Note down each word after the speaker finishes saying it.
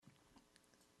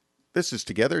This is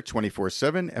Together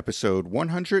 24/7, episode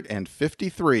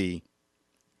 153.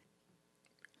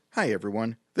 Hi,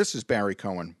 everyone. This is Barry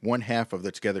Cohen, one half of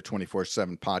the Together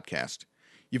 24/7 podcast.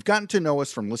 You've gotten to know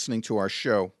us from listening to our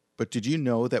show, but did you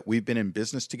know that we've been in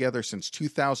business together since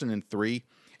 2003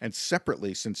 and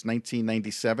separately since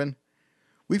 1997?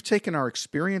 We've taken our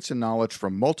experience and knowledge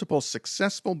from multiple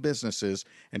successful businesses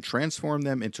and transformed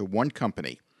them into one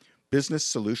company, Business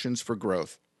Solutions for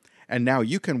Growth. And now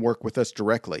you can work with us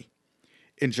directly.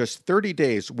 In just 30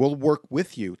 days, we'll work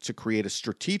with you to create a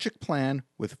strategic plan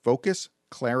with focus,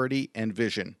 clarity, and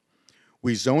vision.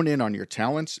 We zone in on your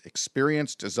talents,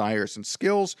 experience, desires, and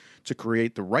skills to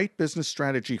create the right business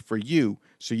strategy for you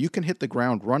so you can hit the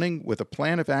ground running with a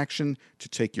plan of action to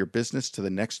take your business to the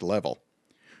next level.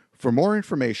 For more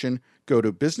information, go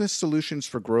to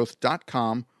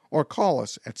businesssolutionsforgrowth.com or call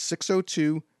us at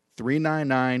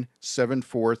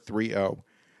 602-399-7430.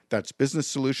 That's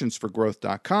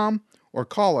businesssolutionsforgrowth.com or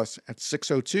call us at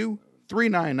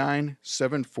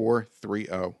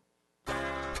 602-399-7430.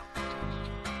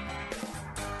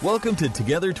 Welcome to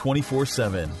Together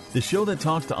 24/7, the show that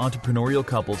talks to entrepreneurial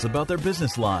couples about their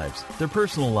business lives, their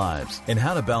personal lives, and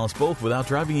how to balance both without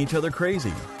driving each other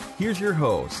crazy. Here's your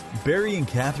hosts, Barry and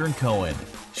Catherine Cohen,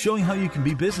 showing how you can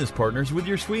be business partners with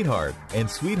your sweetheart and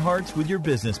sweethearts with your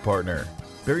business partner.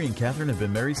 Barry and Catherine have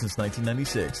been married since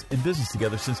 1996, in business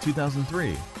together since 2003,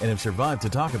 and have survived to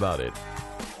talk about it.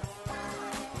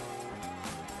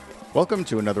 Welcome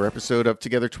to another episode of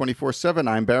Together 24/7.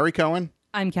 I'm Barry Cohen.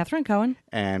 I'm Catherine Cohen.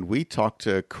 And we talk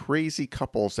to crazy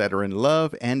couples that are in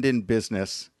love and in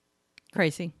business.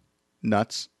 Crazy.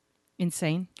 Nuts.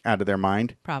 Insane. Out of their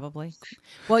mind. Probably.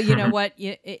 Well, you know what?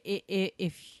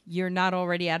 If you're not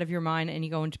already out of your mind and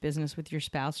you go into business with your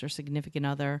spouse or significant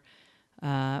other,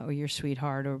 or your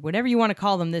sweetheart, or whatever you want to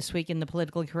call them this week in the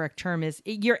politically correct term, is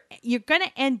you're going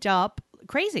to end up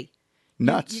crazy.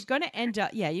 Nuts. You're going to end up,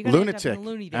 you're going to end up in a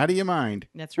loony bin. Out of your mind.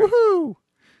 That's right. Woohoo!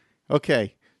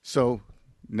 Okay, so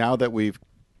now that we've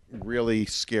really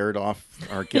scared off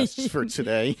our guests for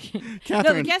today,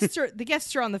 Catherine. No, the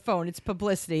guests are on the phone. It's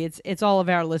publicity. It's all of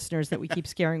our listeners that we keep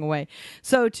scaring away.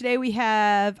 So today we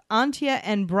have Antia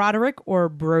and Broderick, or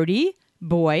Brody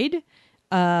Boyd,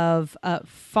 of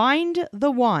Find the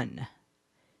One.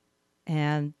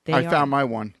 And I found my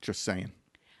one, just saying.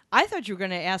 I thought you were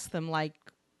going to ask them,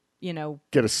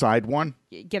 get a side one?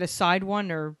 Get a side one,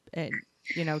 or,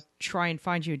 try and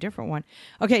find you a different one.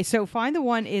 Okay, so Find the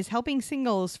One is helping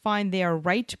singles find their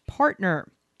right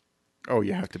partner. Oh,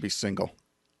 you have to be single.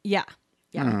 Yeah.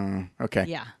 Okay.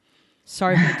 Yeah.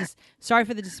 Sorry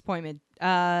for the disappointment.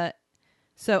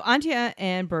 So Antia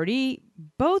and Brody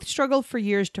both struggled for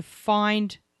years to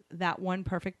find that one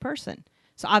perfect person.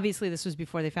 So obviously this was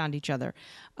before they found each other.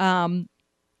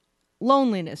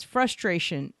 Loneliness,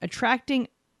 frustration,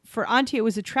 for Antia, it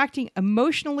was attracting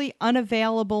emotionally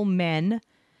unavailable men.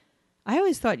 I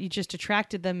always thought you just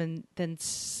attracted them and then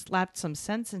slapped some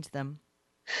sense into them.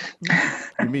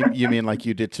 You mean like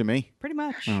you did to me? Pretty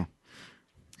much. Oh.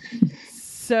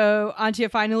 So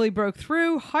Antia finally broke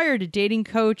through, hired a dating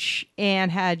coach,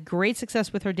 and had great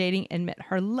success with her dating and met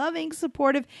her loving,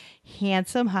 supportive,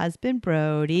 handsome husband,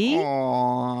 Brody.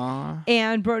 Aww.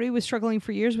 And Brody was struggling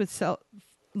for years with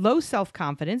low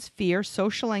self-confidence, fear,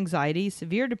 social anxiety,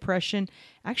 severe depression,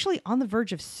 actually on the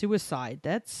verge of suicide.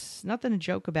 That's nothing to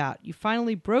joke about. You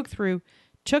finally broke through,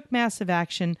 took massive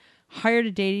action, hired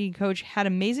a dating coach, had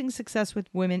amazing success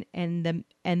with women, and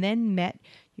then met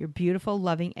your beautiful,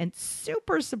 loving, and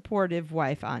super supportive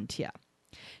wife, Antia.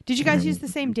 Did you guys use the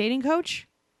same dating coach?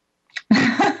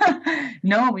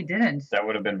 No, we didn't. That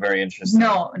would have been very interesting.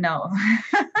 No.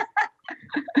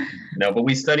 No, but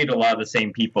we studied a lot of the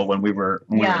same people when we were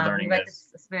learning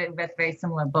this. We read very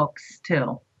similar books,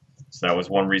 too. So that was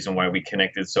one reason why we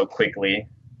connected so quickly.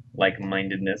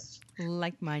 Like-mindedness.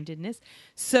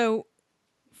 So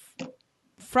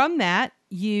from that,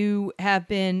 you have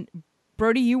been...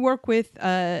 Brody, you work with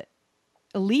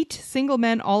elite single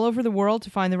men all over the world to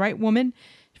find the right woman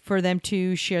for them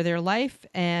to share their life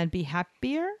and be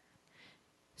happier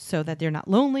so that they're not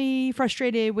lonely,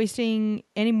 frustrated, wasting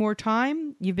any more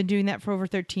time. You've been doing that for over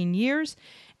 13 years.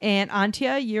 And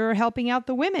Antia, you're helping out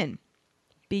the women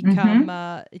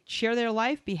share their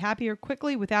life, be happier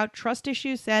quickly without trust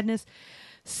issues, sadness,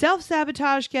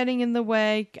 self-sabotage getting in the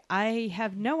way. I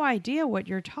have no idea what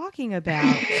you're talking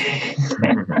about.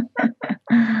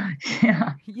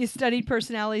 Yeah. You studied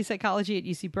personality psychology at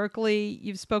UC Berkeley.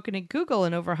 You've spoken at Google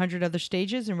and over 100 other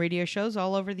stages and radio shows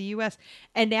all over the U.S.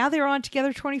 And now they're on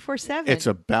Together 24/7. It's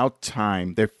about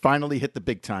time. They finally hit the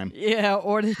big time. Yeah,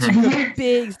 or they took a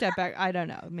big step back. I don't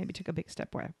know. Maybe took a big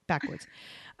step backwards.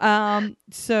 All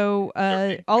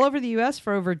over the U.S.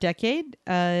 for over a decade,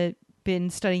 been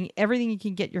studying everything you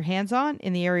can get your hands on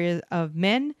in the area of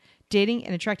men, dating,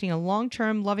 and attracting a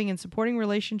long-term, loving, and supporting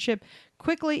relationship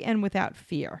quickly and without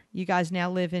fear. You guys now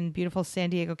live in beautiful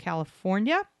San Diego,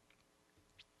 California.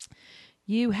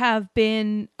 You have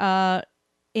been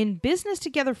in business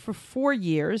together for 4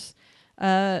 years.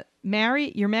 You're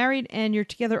married and you're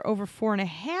together over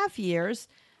 4.5 years.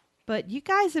 But you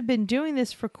guys have been doing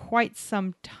this for quite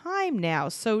some time now.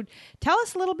 So tell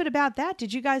us a little bit about that.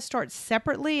 Did you guys start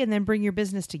separately and then bring your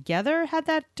business together? How'd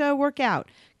that work out?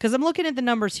 Because I'm looking at the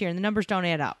numbers here, and the numbers don't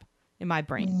add up in my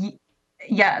brain.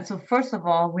 Yeah. So first of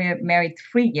all, we're married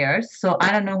 3 years. So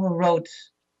I don't know who wrote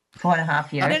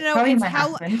 4.5 years. No. Probably It's my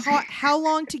husband. how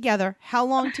long together? How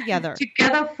long together?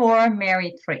 Together 4,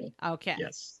 married 3. Okay.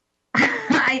 Yes.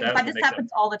 But this happens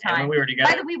all the And time. when we were By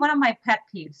together, the way, one of my pet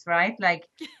peeves, right? Like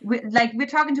we're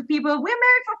talking to people, we're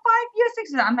married for 5 years,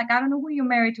 6 years. I'm like, I don't know who you're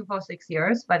married to for 6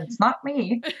 years, but it's not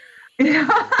me.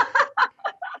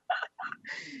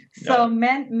 So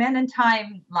men and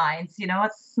timelines,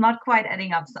 it's not quite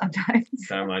adding up sometimes.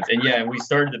 timelines. And yeah, we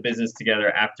started the business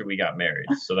together after we got married.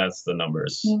 So that's the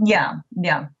numbers. Yeah.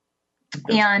 That's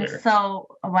And clear. so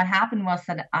what happened was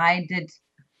that I did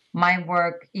my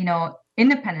work,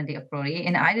 independently of Brody,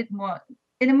 and I did more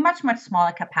in a much, much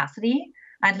smaller capacity.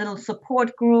 I had little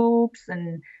support groups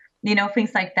and,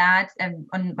 things like that, and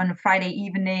on a Friday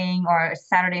evening or a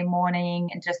Saturday morning,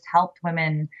 and just helped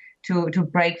women to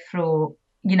break through,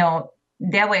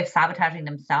 their way of sabotaging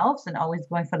themselves and always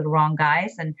going for the wrong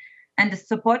guys. And the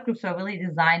support groups are really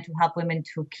designed to help women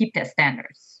to keep their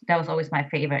standards. That was always my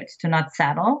favorite, to not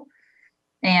settle.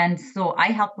 And so I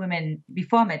helped women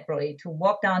before I met Brody to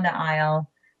walk down the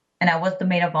aisle, and I was the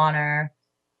maid of honor.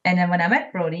 And then when I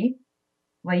met Brody,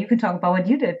 well, you can talk about what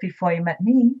you did before you met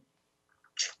me.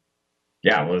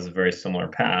 Yeah, it was a very similar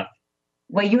path.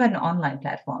 Well, you had an online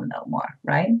platform though, more,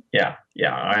 right? Yeah.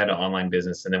 I had an online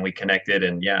business, and then we connected,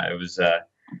 and it was.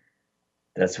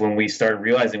 That's when we started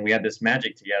realizing we had this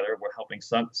magic together. We're helping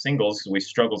some singles because we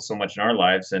struggled so much in our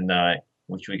lives, and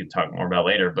which we could talk more about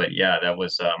later. But yeah, that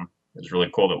was. It was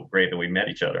really cool, great that we met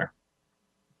each other.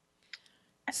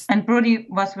 And Brody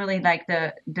was really like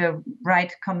the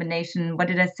right combination. What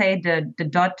did I say? The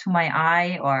dot to my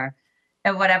I, or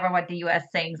whatever what the U.S.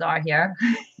 sayings are here.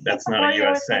 That's not a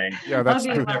U.S. saying. Yeah, that's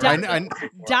Okay, true. well,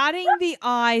 Dotting the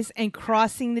I's and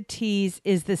crossing the T's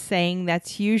is the saying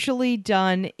that's usually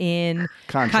done in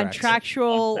Contracts.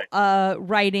 contractual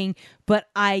writing. But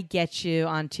I get you,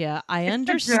 Antje. I It's the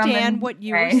understand German what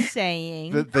you were way.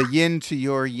 saying. The yin to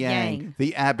your yang, Yang.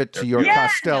 the Abbott to your Yeah,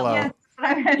 Costello. yes, that's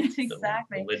what I meant, The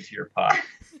exactly. lid to your pot.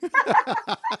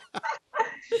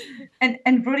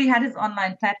 And Brody had his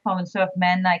online platform and served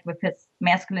men like with his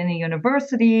Masculinity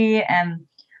University, and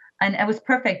it was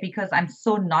perfect because I'm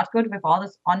so not good with all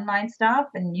this online stuff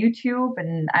and YouTube,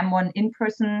 and I'm one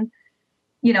in-person,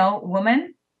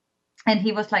 woman, and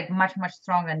he was like much, much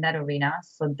stronger in that arena.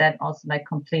 So that also like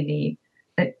completely,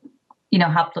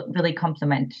 helped really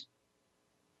complement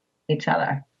each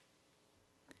other.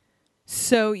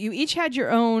 So you each had your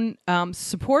own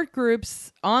support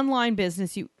groups, online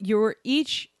business. You were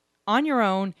each on your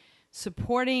own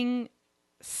supporting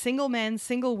single men,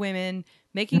 single women,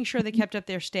 making sure they kept up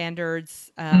their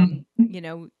standards,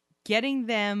 getting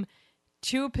them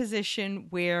to a position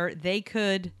where they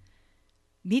could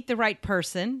meet the right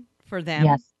person for them.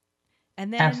 Yes.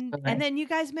 And Absolutely. then you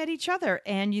guys met each other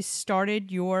and you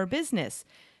started your business.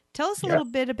 Tell us a Yes.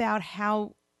 little bit about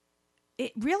how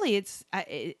it really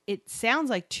it sounds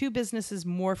like two businesses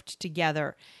morphed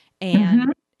together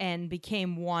and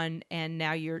became one, and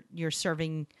now you're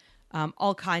serving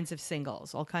all kinds of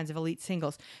singles, all kinds of elite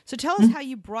singles. So tell us how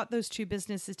you brought those two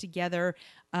businesses together,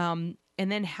 and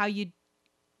then how you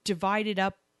divided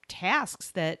up tasks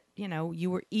that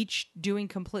you were each doing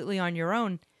completely on your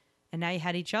own, and now you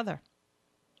had each other.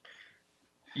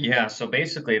 Yeah, so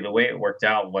basically the way it worked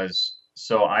out was,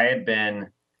 so I had been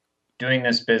doing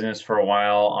this business for a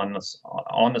while on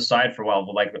the side for a while,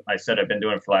 but like I said, I've been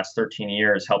doing it for the last 13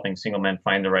 years, helping single men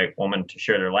find the right woman to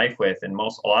share their life with, and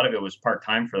a lot of it was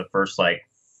part-time for the first like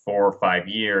 4 or 5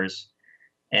 years,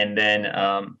 and then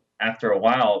after a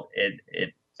while,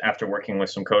 it after working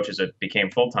with some coaches, it became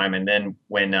full-time, and then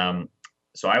when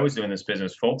so I was doing this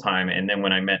business full-time, and then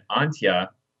when I met Antje,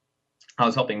 I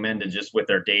was helping men to just with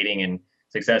their dating and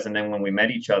success, and then when we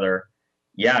met each other.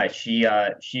 Yeah, she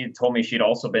told me she'd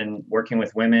also been working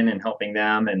with women and helping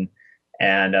them,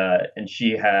 and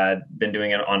she had been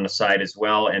doing it on the side as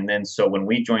well. And then so when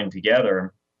we joined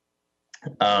together,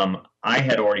 I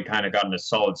had already kind of gotten a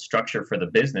solid structure for the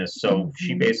business. So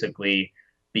she basically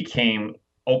became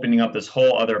opening up this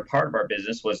whole other part of our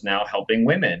business was now helping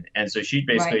women. And so she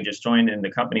basically Right. just joined in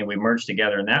the company. We merged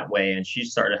together in that way. And she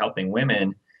started helping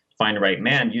women find the right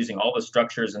man using all the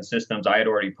structures and systems I had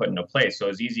already put into place. So it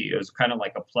was easy. It was kind of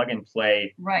like a plug and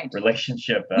play Right.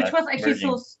 relationship. Which was actually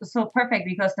merging. so perfect,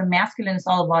 because the masculine is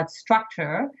all about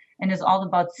structure and is all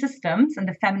about systems, and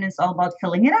the feminine is all about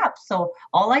filling it up. So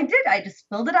all I did, I just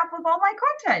filled it up with all my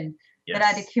content that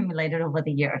I'd Yes. accumulated over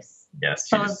the years. Yes.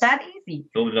 So She it's just that easy.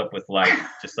 filled it up with life,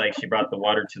 just like she brought the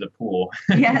water to the pool.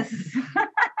 Yes.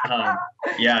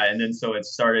 Yeah. And then so it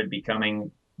started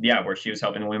becoming, where she was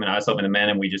helping the women, I was helping the men,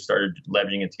 and we just started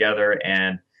leveraging it together.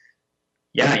 And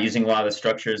using a lot of the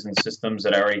structures and systems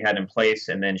that I already had in place.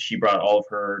 And then she brought all of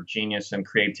her genius and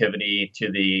creativity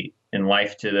to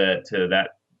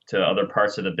other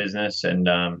parts of the business. And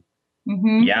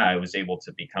Mhm. I was able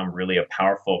to become really a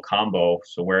powerful combo.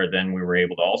 So where then we were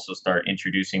able to also start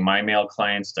introducing my male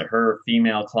clients to her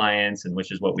female clients, and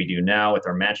which is what we do now with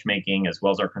our matchmaking as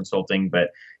well as our consulting. But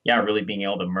really being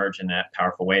able to merge in that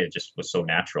powerful way, it just was so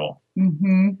natural.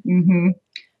 Mhm. Mhm.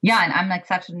 Yeah, and I'm like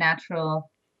such a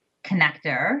natural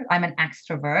connector. I'm an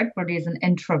extrovert, Brody is an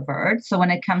introvert. So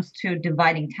when it comes to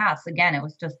dividing tasks, again, it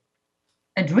was just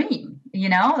a dream,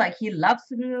 like he loves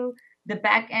to do the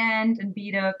back end and be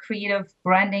the creative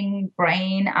branding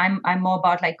brain. I'm more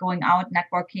about like going out,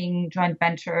 networking, joint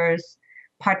ventures,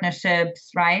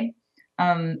 partnerships, right?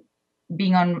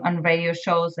 Being on radio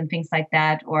shows and things like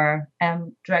that, or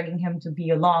dragging him to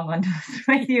be along on those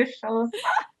radio shows.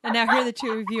 And now here the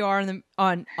two of you are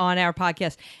on our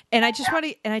podcast. And I just want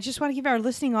to give our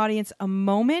listening audience a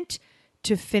moment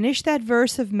to finish that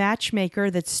verse of Matchmaker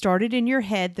that started in your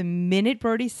head the minute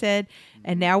Brody said,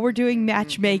 and now we're doing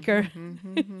Matchmaker.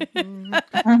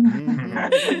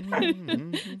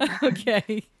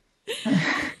 Okay.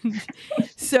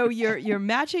 So you're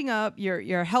matching up,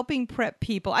 you're helping prep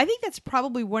people. I think that's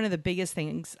probably one of the biggest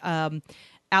things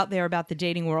out there about the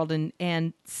dating world,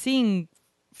 and seeing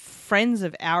friends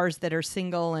of ours that are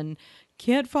single and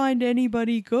can't find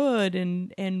anybody good,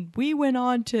 and we went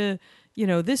on to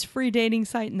this free dating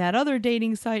site and that other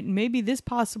dating site and maybe this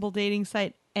possible dating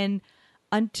site, and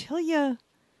until you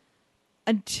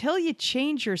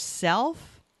change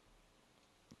yourself,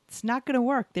 it's not going to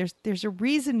work. There's a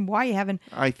reason why you haven't.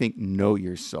 I think know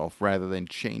yourself rather than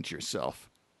change yourself.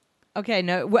 Okay,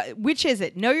 no, which is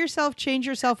it? Know yourself, change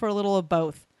yourself, or a little of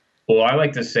both? Well, I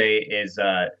like to say is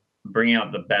bring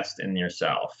out the best in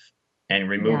yourself and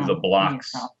remove the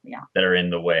blocks that are in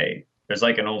the way. There's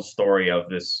like an old story of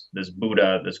this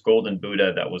Buddha, this golden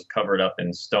Buddha that was covered up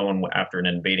in stone after an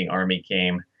invading army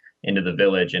came into the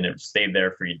village, and it stayed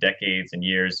there for decades and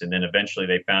years. And then eventually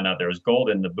they found out there was gold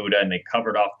in the Buddha, and they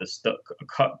covered off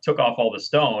took off all the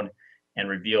stone and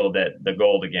revealed that the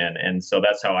gold again. And so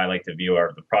that's how I like to view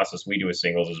the process we do with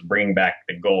singles, is bring back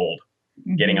the gold,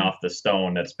 getting off the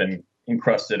stone that's been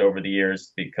encrusted over the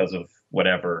years because of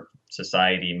whatever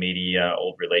society, media,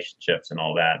 old relationships, and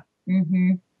all that.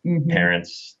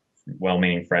 Parents,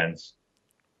 well-meaning friends.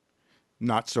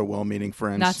 Not so well-meaning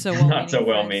friends. Not so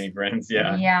well-meaning friends.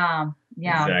 Yeah.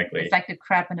 Yeah. Exactly. It's like the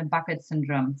crab in a bucket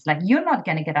syndrome. It's like, you're not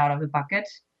going to get out of the bucket,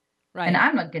 Right. and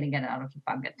I'm not going to get out of the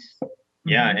bucket.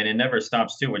 Yeah, and it never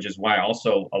stops too, which is why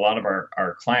also a lot of our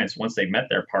clients, once they've met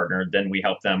their partner, then we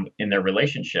help them in their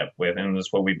relationship with, and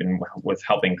that's what we've been with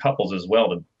helping couples as well,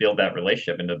 to build that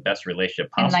relationship into the best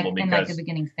relationship possible, in because the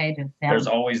beginning stages. Yeah. there's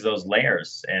always those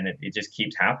layers, and it just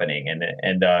keeps happening and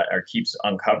keeps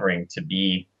uncovering to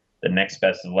be the next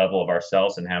best level of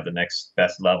ourselves and have the next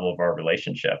best level of our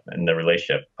relationship and the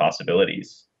relationship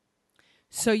possibilities.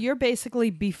 So you're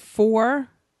basically before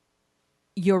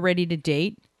you're ready to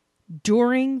date,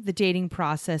 during the dating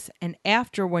process, and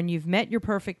after, when you've met your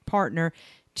perfect partner,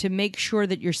 to make sure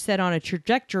that you're set on a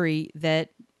trajectory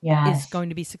that is going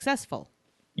to be successful.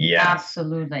 Yeah,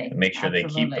 absolutely. And make sure they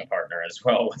keep the partner as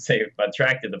well once they've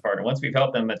attracted the partner. Once we've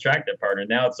helped them attract their partner,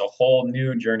 now it's a whole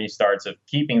new journey starts of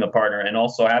keeping the partner and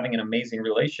also having an amazing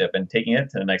relationship and taking it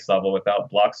to the next level without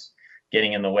blocks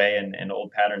getting in the way and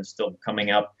old patterns still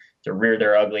coming up to rear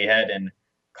their ugly head and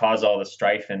cause all the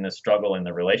strife and the struggle in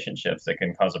the relationships that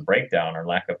can cause a breakdown or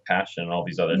lack of passion and all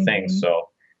these other things. So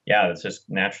it's just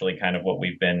naturally kind of what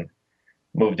we've been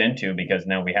moved into, because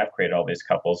now we have created all these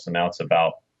couples. So now it's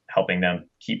about helping them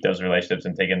keep those relationships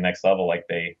and take it to the next level, like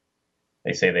they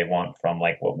say they want, from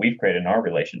like what we've created in our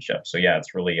relationship. So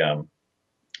it's really,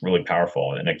 really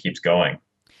powerful, and it keeps going.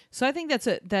 So I think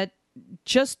that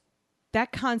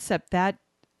concept, that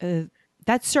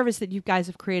service that you guys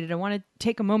have created, I want to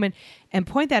take a moment and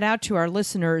point that out to our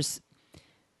listeners.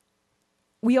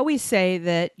 We always say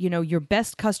that, your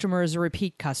best customer is a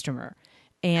repeat customer.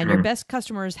 And your best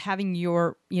customer is having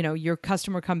your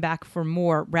customer come back for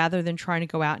more rather than trying to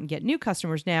go out and get new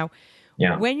customers. Now,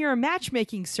 when you're a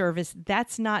matchmaking service,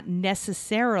 that's not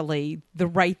necessarily the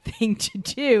right thing to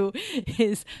do.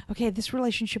 Is, okay, this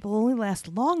relationship will only last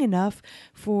long enough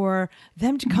for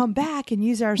them to come back and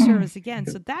use our service again.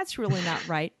 So that's really not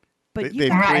right. But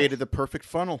they've created the perfect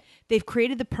funnel. They've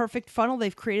created the perfect funnel.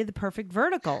 They've created the perfect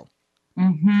vertical.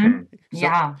 Mm-hmm.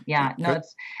 No,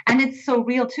 it's so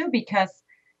real too, because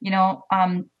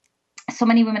so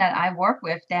many women that I work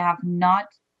with, they have not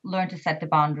learned to set the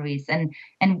boundaries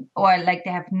or like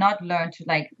they have not learned to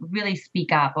like really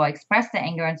speak up or express their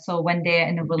anger. And so when they're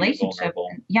in a relationship,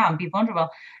 be vulnerable.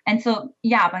 And so,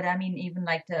 but I mean, even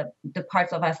like the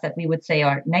parts of us that we would say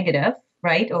are negative,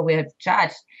 right? Or we have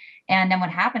judged. And then what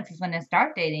happens is when they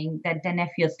start dating, that then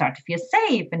they start to feel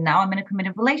safe. And now I'm in a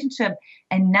committed relationship.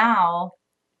 And now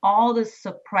all this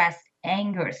suppressed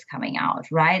anger is coming out,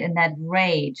 right? And that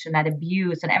rage and that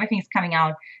abuse and everything is coming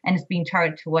out and it's being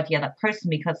targeted toward the other person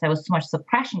because there was so much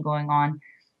suppression going on.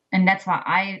 And that's why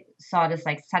I saw this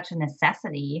like such a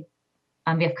necessity.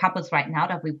 We have couples right now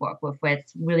that we work with where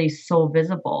it's really so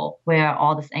visible, where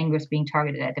all this anger is being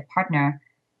targeted at the partner.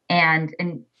 And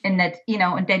that,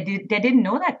 and they didn't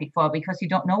know that before, because you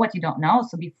don't know what you don't know.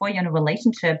 So before you're in a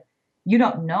relationship, you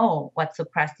don't know what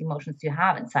suppressed emotions you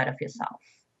have inside of yourself.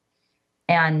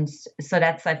 And so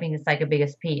that's, I think, it's like a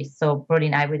biggest piece. So Brody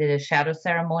and I, we did a shadow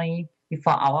ceremony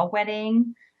before our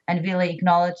wedding and really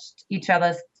acknowledged each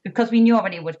other's, because we knew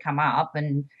already it would come up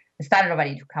and it started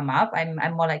already to come up. I'm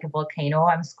more like a volcano.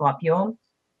 I'm Scorpio,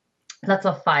 lots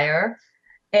of fire.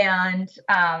 And,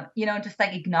 just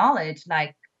like acknowledge,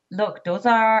 like, look, those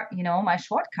are, my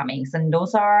shortcomings. And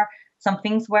those are some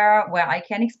things where I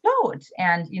can explode.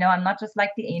 And, I'm not just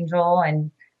like the angel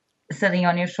and sitting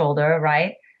on your shoulder,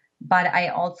 right? But I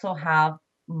also have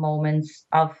moments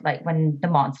of like when the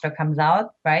monster comes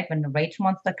out, right? When the rage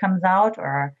monster comes out,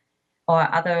 or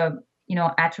other,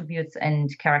 attributes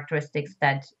and characteristics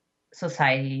that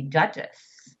society judges.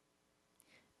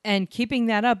 And keeping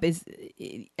that up is,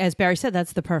 as Barry said,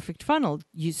 that's the perfect funnel.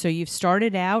 So you've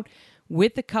started out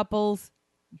with the couples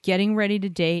getting ready to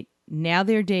date. Now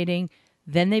they're dating.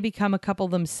 Then they become a couple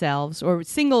themselves, or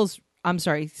singles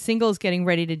getting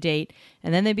ready to date,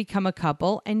 and then they become a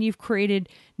couple, and you've created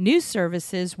new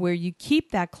services where you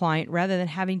keep that client rather than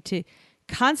having to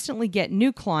constantly get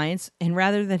new clients, and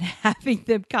rather than having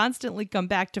them constantly come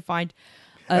back to find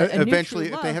a eventually,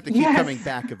 new if they have to keep coming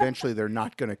back, eventually they're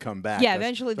not going to come back. Yeah,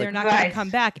 eventually they're not going to come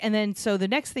back. And then, so the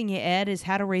next thing you add is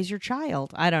how to raise your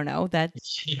child. I don't know.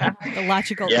 That's the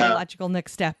logical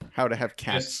next step. How to have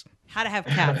cats. How to have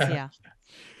cats, yeah.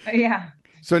 Yeah.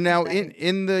 So now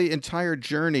in the entire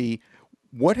journey,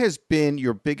 what has been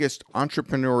your biggest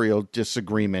entrepreneurial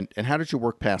disagreement and how did you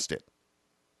work past it?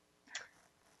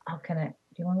 Do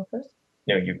you want to go first?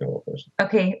 No, you can go first.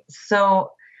 Okay.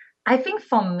 So I think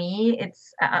for me,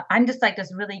 it's, I'm just like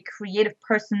this really creative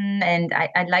person, and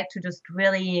I like to just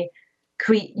really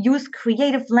use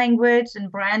creative language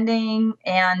and branding,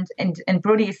 and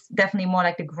Brody is definitely more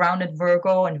like the grounded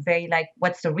Virgo and very like,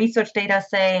 what's the research data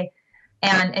say?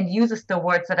 And uses the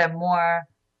words that are more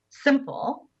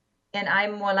simple, and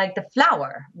I'm more like the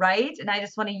flower, right? And I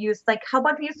just want to use like, how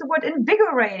about we use the word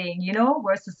invigorating,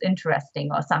 versus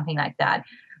interesting or something like that.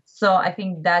 So I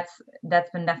think that's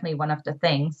been definitely one of the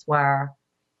things where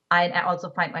I also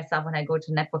find myself when I go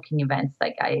to networking events,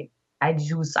 like I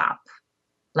juice up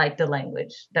like the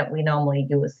language that we normally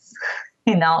use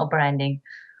in our branding.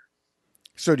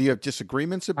 So do you have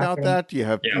disagreements about that? Do you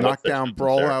have knockdown,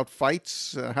 brawl out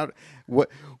fights?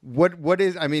 What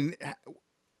is, I mean,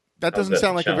 that doesn't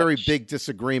sound like a very big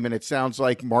disagreement. It sounds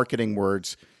like marketing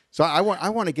words. So I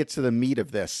want to get to the meat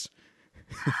of this.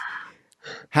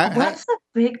 What's a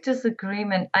big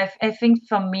disagreement? I think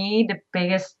for me, the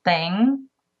biggest thing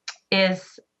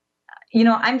is,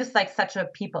 I'm just like such a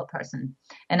people person,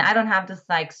 and I don't have this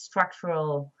like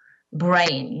structural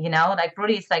brain, like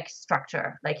Brody is like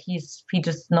structure, like he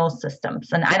just knows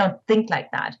systems, and I don't think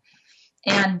like that.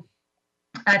 And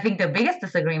I think the biggest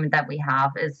disagreement that we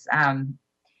have is that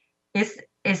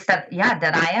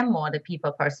I am more the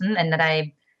people person, and that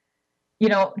I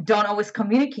don't always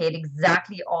communicate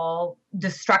exactly all the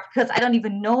structure, because I don't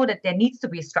even know that there needs to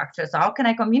be a structure. So how can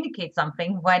I communicate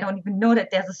something where I don't even know that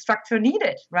there's a structure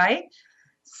needed, right?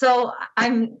 So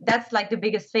that's like the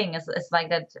biggest thing is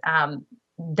like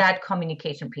that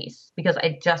communication piece, because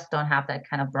I just don't have that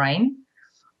kind of brain.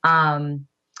 I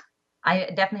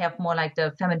definitely have more like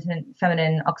the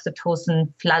feminine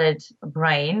oxytocin flooded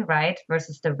brain, right?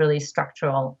 Versus the really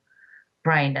structural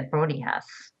brain that Brody has.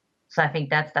 So I think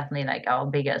that's definitely like our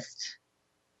biggest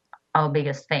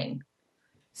thing.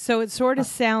 So it sort of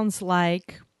sounds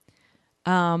like,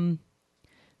 so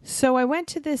I went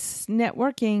to this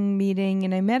networking meeting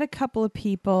and I met a couple of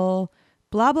people,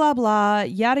 blah, blah, blah,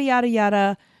 yada, yada,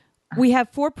 yada. We have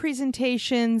 4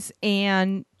 presentations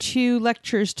and 2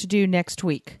 lectures to do next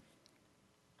week.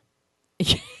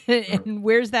 And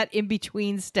where's that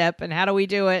in-between step and how do we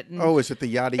do it? And is it the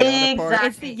yada yada part?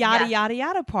 it's the yada, yada,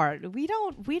 yada part. We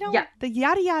don't, the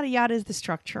yada, yada, yada is the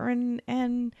structure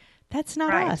and that's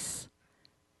not us.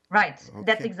 Right. Okay.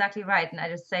 That's exactly right. And I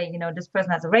just say, this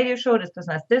person has a radio show, this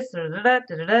person has this, or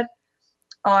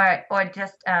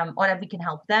just, or that we can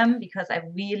help them because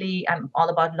I'm all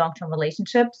about long-term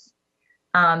relationships.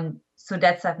 So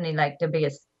that's definitely like the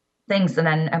biggest things. And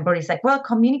then Brody's like, well,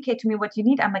 communicate to me what you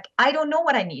need. I'm like, I don't know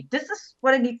what I need. This is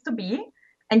what it needs to be.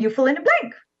 And you fill in the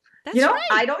blank. That's right.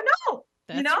 I don't know.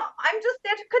 That's right. I'm just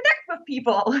there to connect with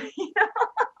people.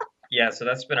 Yeah, so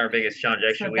that's been our biggest challenge.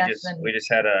 Actually, So we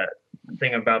just had a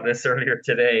thing about this earlier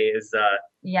today. Is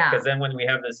because then when we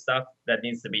have this stuff that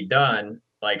needs to be done,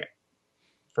 like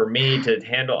for me to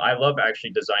handle, I love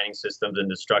actually designing systems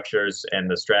and the structures and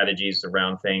the strategies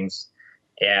around things,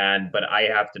 but I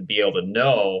have to be able to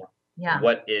know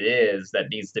what it is that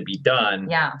needs to be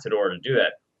done in order to do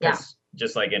that. Because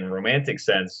just like in romantic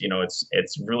sense,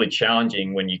 it's really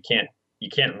challenging when you can't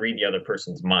read the other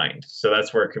person's mind. So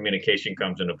that's where communication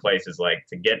comes into place, is like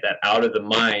to get that out of the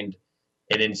mind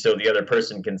and then so the other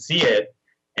person can see it.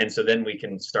 And so then we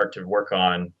can start to work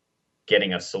on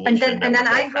getting a solution. And then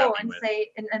I go and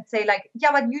say like,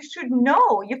 yeah, but you should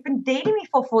know, you've been dating me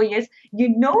for 4 years.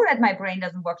 You know that my brain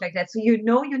doesn't work like that. So you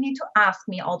need to ask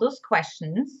me all those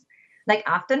questions like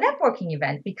after networking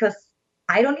event, because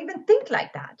I don't even think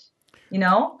like that,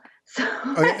 So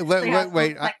Okay,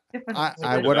 wait.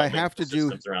 What I have to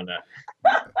do around that.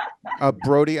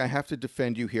 Brody, I have to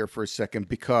defend you here for a second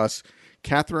because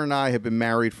Catherine and I have been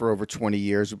married for over 20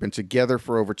 years. We've been together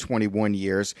for over 21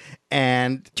 years,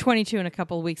 and 22 in a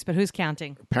couple of weeks. But who's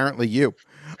counting? Apparently, you.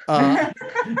 And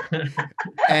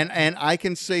I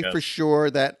can say for sure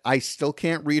that I still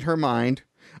can't read her mind.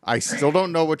 I still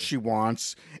don't know what she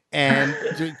wants, and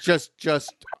just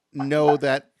know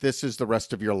that this is the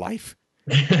rest of your life.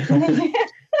 Great.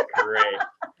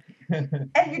 And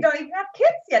you don't even have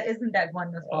kids yet. Isn't that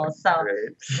wonderful? So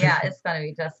great. Yeah, it's going to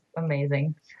be just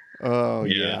amazing. Oh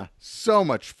yeah. So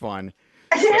much fun.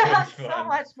 Yeah, so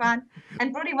much fun.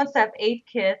 And Brody wants to have 8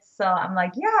 kids. So I'm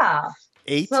like,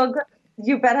 8? So good.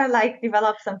 You better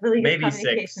develop some really good Maybe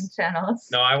communication 6 channels.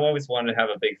 No, I've always wanted to have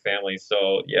a big family.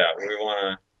 So yeah,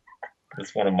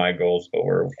 it's one of my goals, but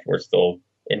we're still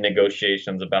in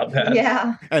negotiations about that.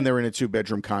 Yeah. And they're in a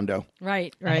 2-bedroom condo.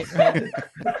 Right.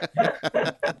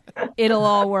 It'll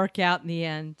all work out in the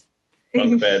end.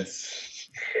 Bunk beds.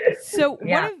 So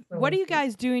what are you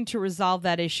guys doing to resolve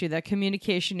that issue, that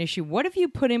communication issue? What have you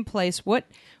put in place? What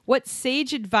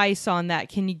sage advice on that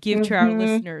can you give to our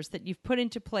listeners that you've put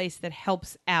into place that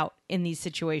helps out in these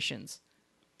situations?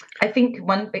 I think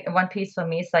one piece for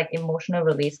me is like emotional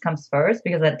release comes first,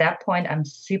 because at that point I'm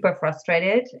super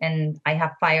frustrated and I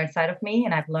have fire inside of me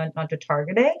and I've learned not to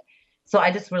target it. So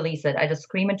I just release it. I just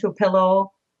scream into a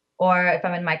pillow, or if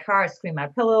I'm in my car, I scream at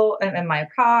a pillow in my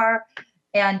car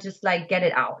and just like get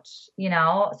it out,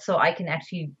 so I can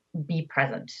actually be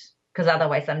present, because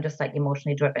otherwise I'm just like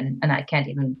emotionally driven and I can't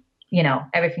even,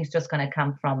 everything's just going to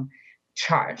come from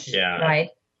charge. Yeah. Right.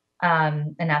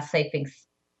 And I say things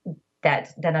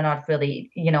that are not really,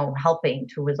 helping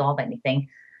to resolve anything.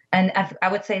 And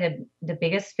I would say that the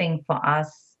biggest thing for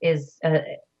us is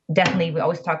definitely, we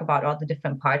always talk about all the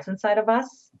different parts inside of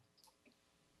us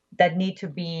that need to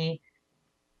be,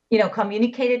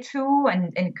 communicated to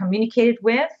and communicated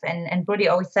with. And Brody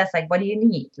always says, like, what do you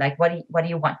need? Like, what do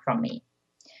you want from me?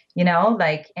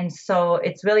 And so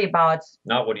it's really about.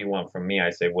 Not what do you want from me?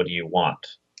 I say, what do you want?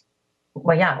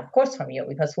 Well, yeah, of course from you,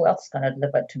 because who else is going to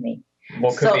deliver it to me?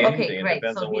 Well, could be anything. Okay, great. It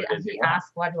depends so on what it is he you want.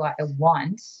 asks, what do I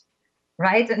want?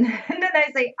 Right. And then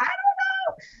I say, I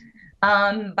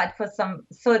don't know. But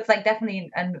so it's like definitely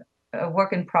a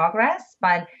work in progress.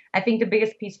 But I think the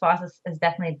biggest piece for us is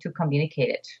definitely to communicate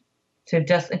it,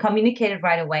 and communicate it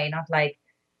right away, not like,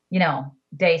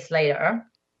 days later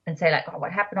and say like, oh,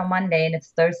 what happened on Monday and it's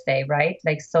Thursday, right?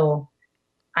 Like, so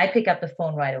I pick up the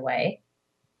phone right away,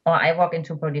 or I walk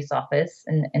into Brody's office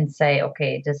and say,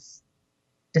 okay, this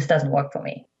doesn't work for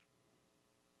me.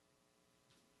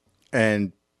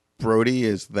 And Brody,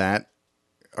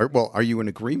 are you in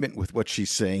agreement with what she's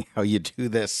saying, how you do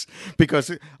this?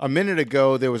 Because a minute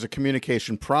ago, there was a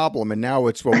communication problem, and now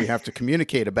it's, we have to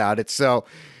communicate about it. So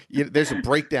there's a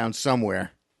breakdown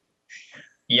somewhere.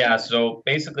 Yeah. So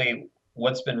basically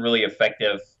what's been really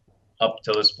effective up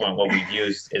to this point, what we've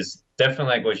used is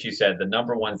definitely like what she said. The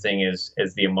number one thing is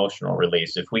the emotional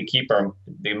release. If we keep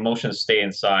the emotions stay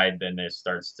inside, then it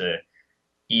starts to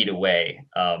eat away.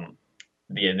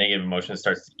 The negative emotion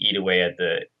starts to eat away at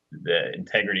the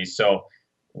integrity. So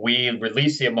we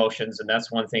release the emotions, and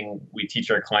that's one thing we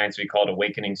teach our clients. We call it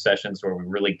awakening sessions, where we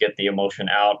really get the emotion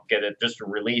out, get it just a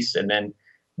release, and then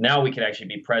now we can actually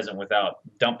be present without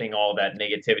dumping all that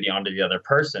negativity onto the other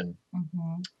person.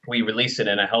 Mm-hmm. We release it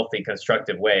in a healthy,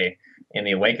 constructive way in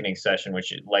the awakening session,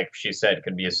 which, like she said,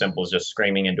 could be as simple as just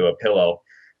screaming into a pillow,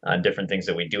 different things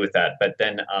that we do with that. But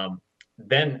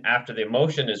then after the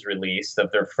emotion is released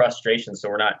of their frustration, so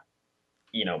we're not,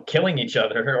 killing each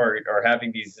other or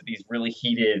having these really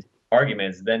heated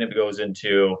arguments, then it goes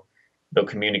into the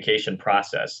communication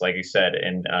process, like you said.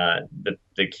 And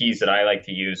the keys that I like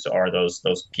to use are those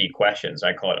key questions.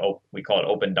 We call it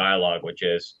open dialogue, which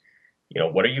is,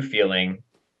 what are you feeling?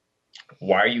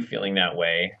 Why are you feeling that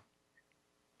way?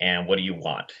 And what do you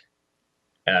want?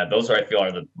 Those I feel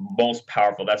are the most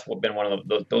powerful. That's been one of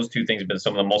those two things have been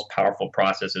some of the most powerful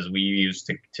processes we use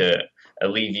to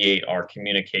alleviate our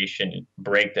communication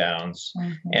breakdowns,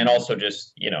 Mm-hmm. and also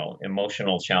just,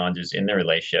 emotional challenges in the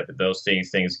relationship. Those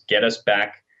things get us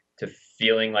back to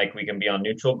feeling like we can be on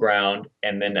neutral ground,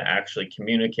 and then to actually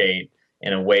communicate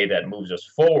in a way that moves us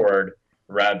forward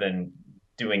rather than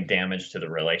doing damage to the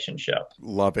relationship.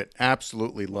 Love it.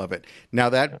 Absolutely love it. Now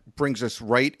that brings us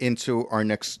right into our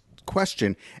next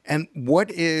question. And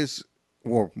what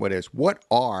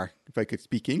are, if I could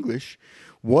speak English,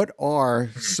 what are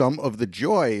some of the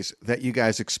joys that you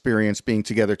guys experience being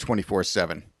together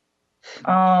 24/7?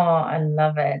 Oh, I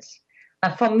love it.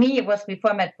 For me, it was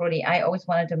before I met Brody. I always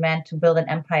wanted a man to build an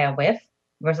empire with,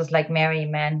 versus like marry a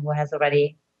man who has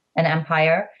already an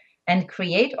empire and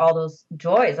create all those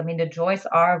joys. I mean, the joys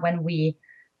are when we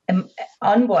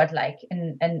onboard like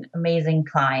an amazing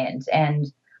client and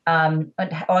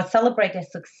or celebrate their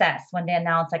success when they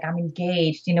announce like I'm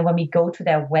engaged, when we go to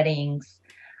their weddings.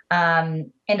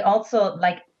 And also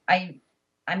like, I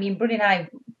mean, Brody and I,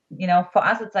 for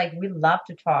us, it's like, we love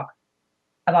to talk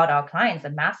about our clients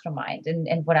and mastermind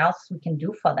and what else we can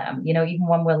do for them, even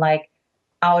when we're like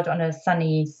out on a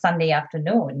sunny Sunday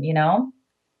afternoon,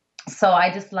 So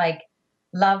I just like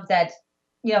love that,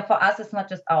 for us, it's not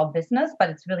just our business, but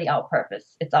it's really our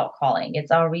purpose. It's our calling.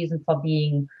 It's our reason for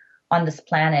being on this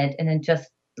planet. And it just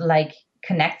like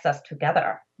connects us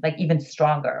together, like even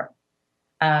stronger.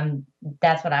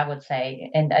 That's what I would say.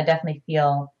 And I definitely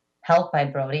feel helped by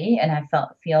Brody, and I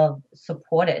feel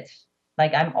supported.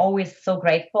 Like I'm always so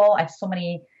grateful. I have so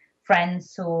many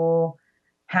friends who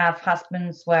have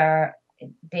husbands where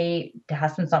the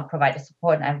husbands don't provide the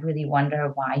support. And I really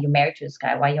wonder why you're married to this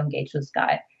guy, why you're engaged to this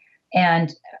guy.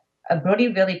 And Brody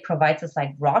really provides this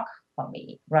like rock for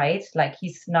me, right? Like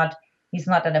he's not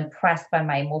that impressed by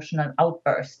my emotional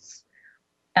outbursts.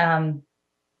 And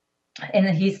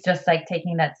he's just like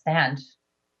taking that stand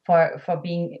for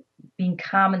being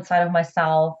calm inside of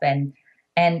myself and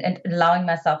allowing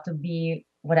myself to be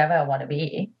whatever I want to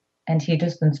be. And he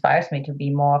just inspires me to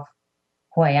be more of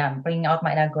who I am, bringing out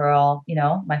my inner girl,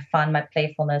 my fun, my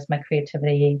playfulness, my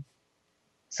creativity.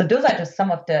 So those are just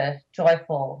some of the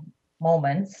joyful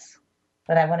moments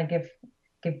that I want to give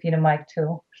you the mic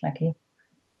to, Schnucky.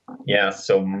 Yeah,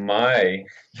 so my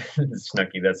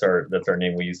Snooki, that's our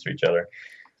name we use to each other.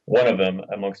 One of them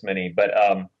amongst many. But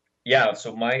yeah,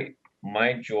 so my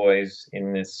joys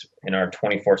in our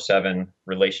 24/7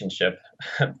 relationship,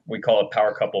 we call it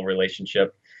power couple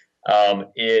relationship,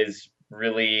 is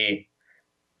really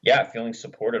feeling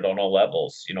supported on all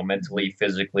levels, mentally,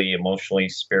 physically, emotionally,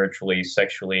 spiritually,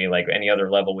 sexually, like any other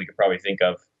level we could probably think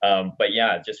of. But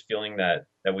yeah, just feeling that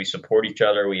we support each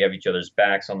other, we have each other's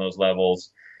backs on those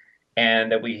levels,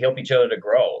 and that we help each other to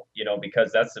grow,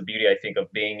 because that's the beauty, I think,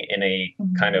 of being in a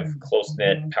kind of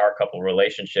close-knit power couple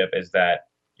relationship, is that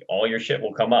all your shit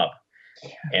will come up.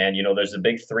 And, there's the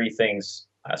big three things.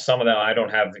 Some of them I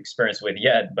don't have experience with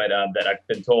yet, but that I've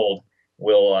been told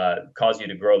will cause you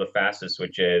to grow the fastest,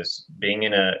 which is being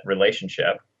in a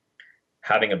relationship,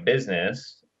 having a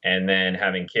business, and then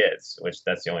having kids, which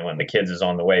that's the only one. The kids is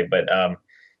on the way. But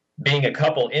being a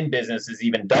couple in business is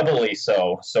even doubly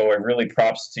so. So it really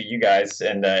props to you guys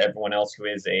and everyone else who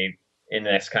is in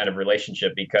this kind of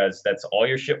relationship, because that's all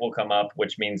your shit will come up,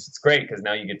 which means it's great because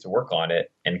now you get to work on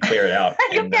it and clear it out.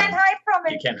 You can't hide from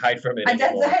it. You can't hide from it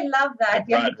anymore. I love that.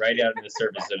 Right out in the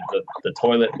surface of the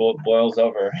toilet boils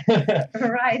over.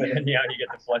 Right. And you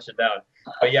get to flush it down.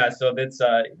 But yeah, so that's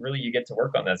really, you get to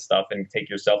work on that stuff and take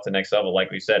yourself to the next level.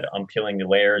 Like we said, unpeeling the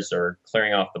layers or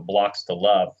clearing off the blocks to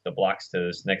love, the blocks to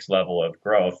this next level of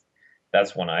growth.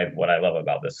 that's what I love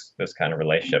about this kind of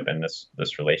relationship and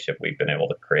this relationship we've been able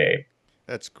to create.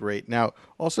 That's great. Now,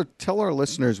 also tell our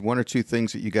listeners one or two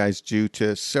things that you guys do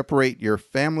to separate your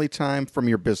family time from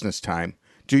your business time.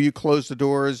 Do you close the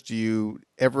doors? Do you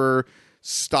ever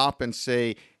stop and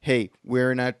say, hey,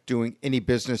 we're not doing any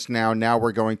business now. Now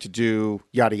we're going to do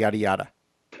yada, yada, yada?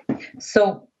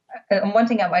 So one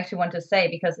thing I actually want to say,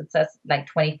 because it says like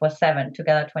 24/7,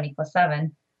 together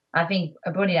 24/7, I think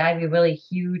Brody and I, we're really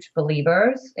huge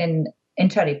believers in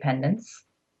interdependence.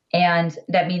 And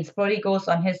that means Brody goes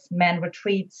on his man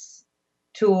retreats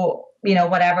to,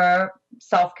 whatever,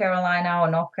 South Carolina or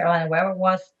North Carolina, wherever it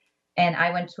was. And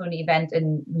I went to an event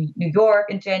in New York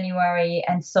in January.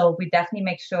 And so we definitely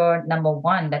make sure, number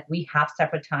one, that we have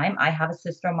separate time. I have a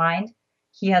sistermind.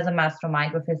 He has a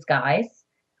mastermind with his guys.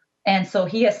 And so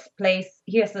he has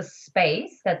a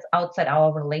space that's outside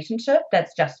our relationship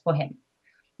that's just for him.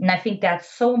 And I think that's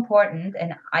so important.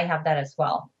 And I have that as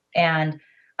well. And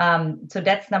so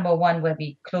that's number one, where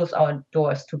we close our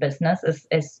doors to business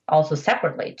is also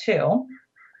separately too.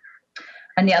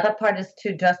 And the other part is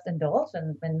to just indulge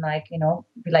and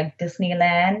we like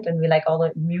Disneyland and we like all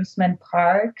the amusement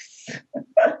parks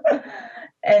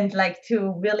and like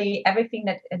to really everything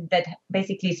that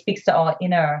basically speaks to our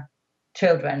inner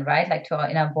children, right? Like to our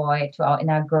inner boy, to our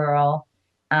inner girl.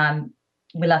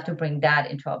 We love to bring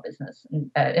that into our business,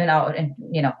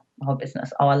 our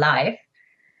business, our life.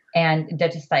 And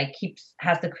that just like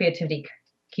has the creativity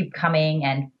keep coming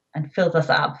and fills us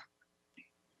up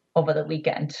over the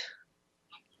weekend.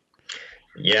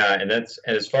 Yeah, and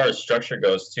as far as structure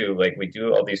goes too, like we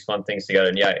do all these fun things together.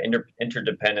 And yeah,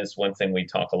 interdependence, one thing we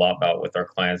talk a lot about with our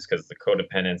clients, because the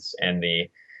codependence and the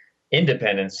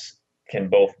independence can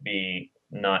both be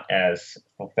not as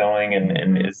fulfilling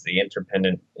and is the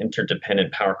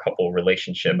interdependent power couple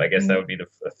relationship. I guess that would be the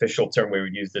official term we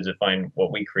would use to define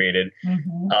what we created.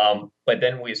 But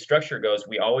then structure goes,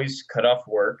 we always cut off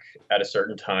work at a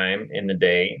certain time in the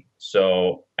day.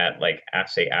 So at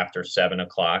say after 7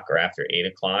 o'clock or after 8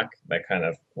 o'clock, that kind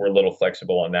of, we're a little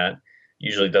flexible on that.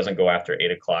 Usually doesn't go after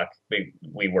 8 o'clock.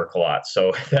 We work a lot.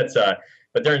 So that's,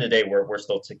 but during the day, we're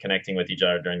still connecting with each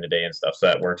other during the day and stuff. So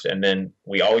that works. And then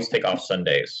we always take off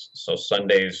Sundays. So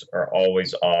Sundays are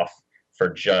always off for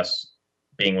just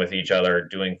being with each other,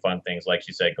 doing fun things, like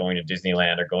you said, going to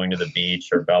Disneyland or going to the beach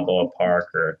or Balboa Park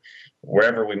or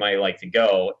wherever we might like to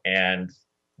go and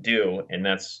do. And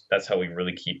that's how we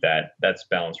really keep that's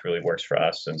balance really works for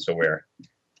us. And so we're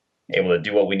able to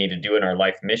do what we need to do in our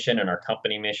life mission and our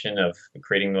company mission of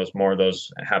creating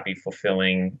those happy,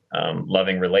 fulfilling,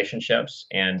 loving relationships,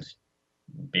 and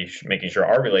making sure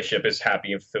our relationship is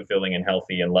happy and fulfilling and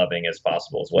healthy and loving as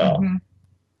possible as well.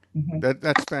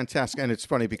 That's fantastic. And it's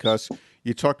funny because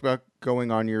you talked about going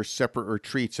on your separate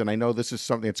retreats. And I know this is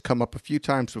something that's come up a few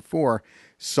times before.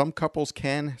 Some couples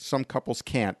can, some couples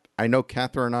can't. I know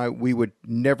Catherine and I, we would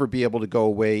never be able to go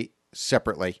away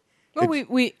separately. Well,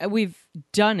 we've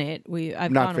done it.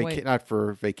 I've gone away. Not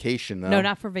for vacation, though. No,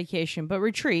 not for vacation, but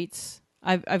retreats.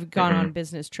 I've gone on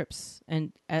business trips,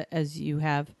 and as you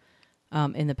have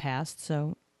in the past,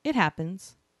 so it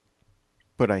happens.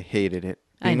 But I hated it.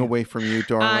 Being away from you,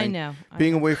 darling. I know.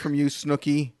 Being away from you,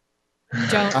 Snooki.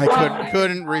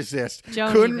 Couldn't resist.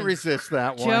 Couldn't resist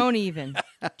that one. Don't even.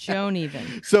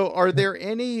 So are there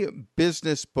any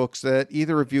business books that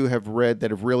either of you have read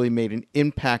that have really made an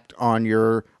impact on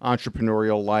your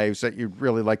entrepreneurial lives that you'd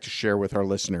really like to share with our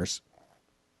listeners?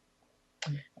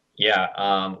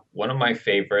 Yeah. One of my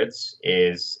favorites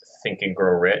is Think and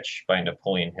Grow Rich by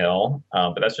Napoleon Hill.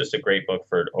 But that's just a great book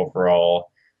for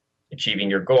overall achieving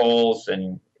your goals,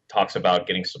 and talks about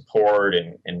getting support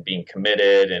and being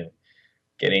committed and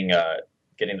getting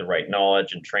the right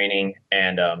knowledge and training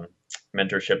and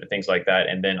mentorship and things like that.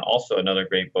 And then also another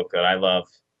great book that I love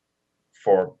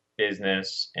for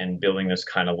business and building this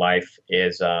kind of life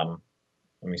is, let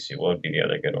me see, what would be the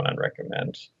other good one I'd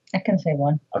recommend? I can say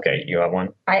one. Okay, you have one?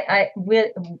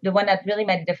 The one that really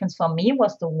made a difference for me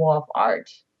was The War of Art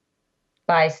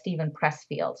by Stephen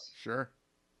Pressfield. Sure.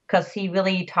 Because he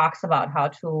really talks about how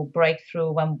to break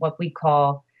through what we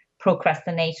call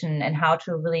procrastination, and how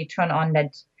to really turn on that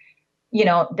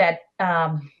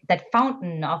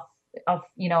fountain of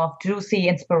juicy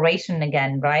inspiration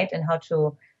again, right? And how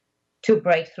to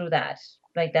break through that.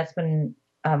 Like that's been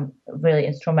really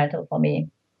instrumental for me.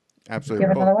 Absolutely. Do you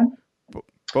have another one?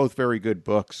 Both very good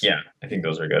books. Yeah, I think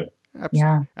those are good.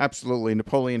 Absolutely.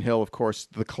 Napoleon Hill, of course,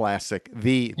 the classic,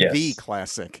 the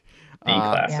classic. The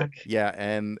classic. Yeah,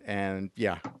 and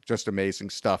yeah, just amazing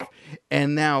stuff.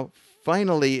 And now,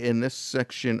 finally, in this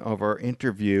section of our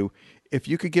interview, if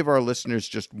you could give our listeners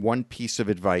just one piece of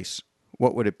advice,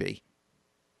 what would it be?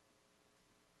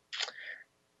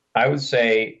 I would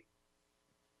say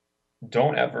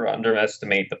don't ever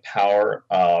underestimate the power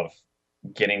of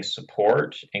getting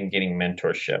support and getting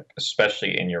mentorship,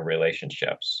 especially in your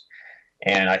relationships.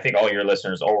 And I think all your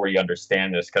listeners already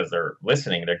understand this because they're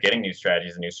listening, they're getting new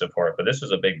strategies and new support. But this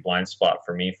was a big blind spot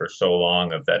for me for so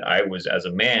long, of that I was, as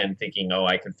a man, thinking, oh,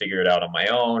 I can figure it out on my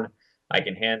own. I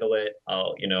can handle it.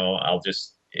 I'll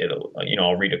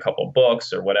read a couple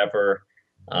books or whatever,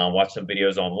 watch some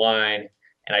videos online.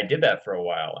 And I did that for a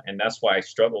while. And that's why I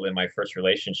struggled in my first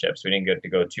relationships. We didn't get to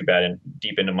go too bad and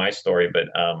deep into my story. But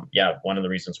one of the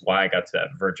reasons why I got to that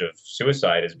verge of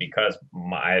suicide is because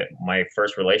my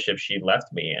first relationship, she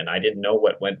left me and I didn't know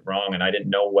what went wrong. And I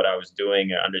didn't know what I was doing,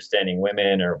 understanding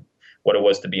women or what it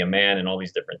was to be a man and all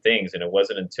these different things. And it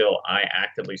wasn't until I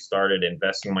actively started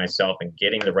investing in myself and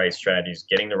getting the right strategies,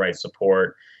 getting the right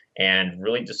support, and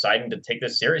really deciding to take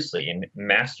this seriously and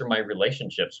master my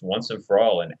relationships once and for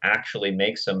all and actually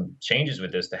make some changes with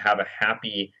this to have a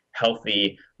happy,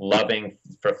 healthy, loving,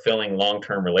 fulfilling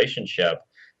long-term relationship.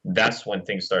 That's when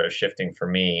things started shifting for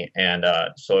me. And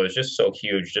so it was just so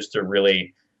huge just to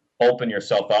really open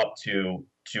yourself up to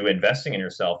investing in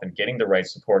yourself and getting the right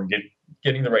support and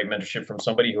getting the right mentorship from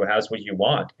somebody who has what you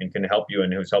want and can help you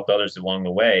and who's helped others along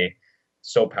the way.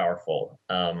 So powerful.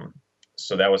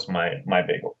 So that was my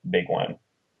big one,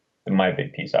 my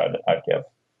big piece I'd give.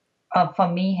 For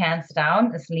me, hands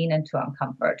down, is lean into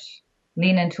uncomfort.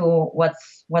 Lean into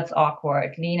what's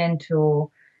awkward. Lean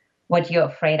into what you're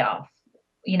afraid of.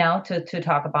 To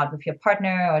talk about with your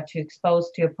partner or to expose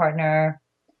to your partner.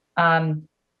 So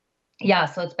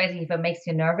it's basically, if it makes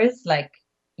you nervous, like,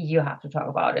 you have to talk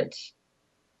about it,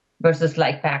 versus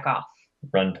like back off.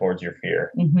 Run towards your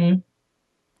fear. Mm-hmm.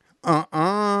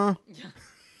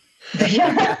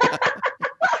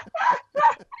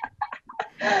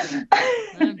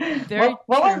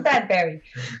 What was that, Barry?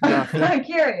 I'm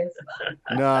curious.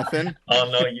 Nothing. Oh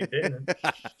no, you didn't.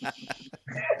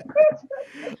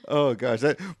 Oh gosh,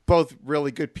 both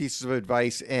really good pieces of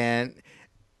advice. And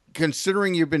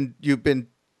considering you've been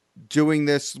doing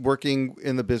this, working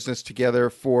in the business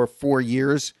together for 4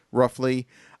 years, roughly.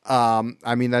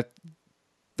 I mean,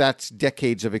 that's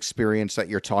decades of experience that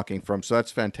you're talking from. So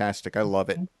that's fantastic. I love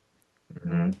it.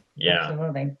 Mm-hmm. Yeah.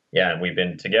 Absolutely. Yeah. And we've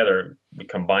been together, we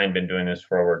combined, been doing this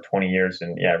for over 20 years.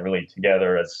 And really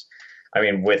together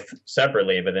with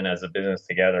separately, but then as a business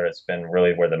together, it's been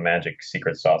really where the magic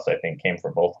secret sauce, I think, came for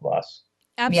both of us.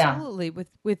 Absolutely. Yeah.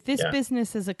 With this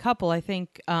business as a couple, I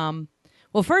think,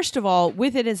 well, first of all,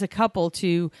 with it as a couple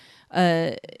to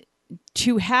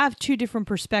have two different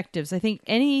perspectives. I think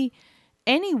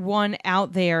anyone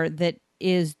out there that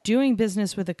is doing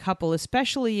business with a couple,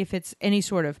 especially if it's any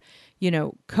sort of,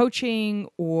 coaching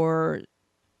or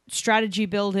strategy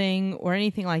building or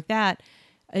anything like that,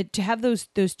 to have those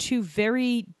two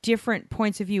very different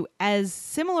points of view, as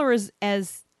similar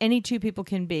as any two people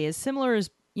can be, as similar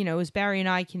as Barry and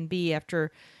I can be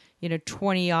after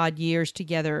 20 odd years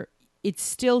together. It's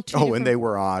still two. Oh, and they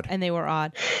were odd.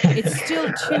 It's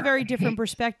still two very different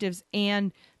perspectives,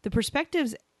 and the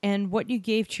perspectives and what you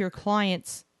gave to your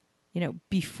clients,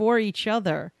 before each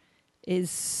other,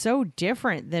 is so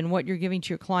different than what you're giving to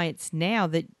your clients now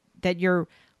that you're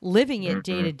living it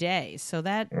day to day. So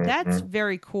that's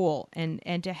very cool,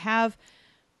 and to have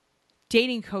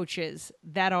dating coaches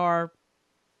that are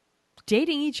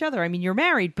dating each other. I mean, you're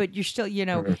married, but you're still,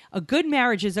 a good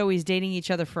marriage is always dating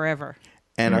each other forever.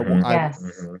 And Yes.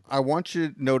 I want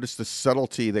you to notice the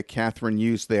subtlety that Catherine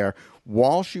used there.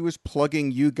 While she was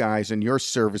plugging you guys and your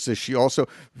services, she also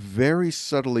very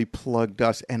subtly plugged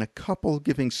us and a couple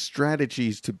giving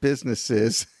strategies to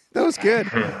businesses. That was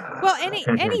good. Well,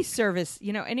 any service,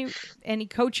 any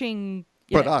coaching,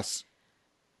 but us.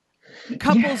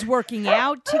 Couples working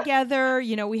out together.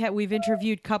 We've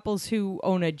interviewed couples who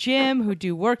own a gym, who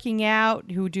do working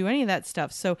out, who do any of that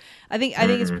stuff. So I think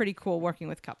it's pretty cool working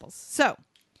with couples. So,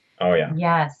 oh yeah,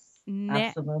 yes,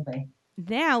 absolutely.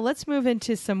 Now let's move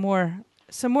into some more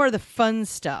of the fun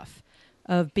stuff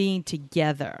of being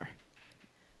together.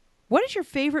 What is your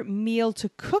favorite meal to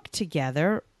cook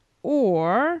together,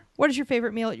 or what is your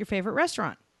favorite meal at your favorite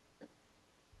restaurant?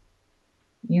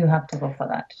 You have to go for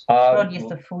that. Brody's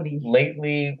the foodie.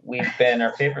 Lately,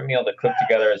 our favorite meal to cook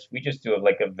together is we just do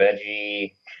like a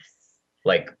veggie,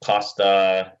 like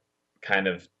pasta kind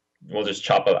of, we'll just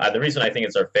chop up. The reason I think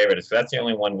it's our favorite is that's the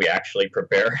only one we actually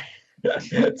prepare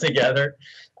together.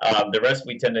 The rest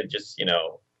we tend to just,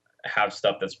 have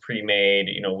stuff that's pre-made.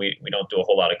 We don't do a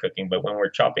whole lot of cooking, but when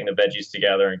we're chopping the veggies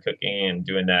together and cooking and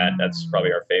doing that, that's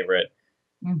probably our favorite.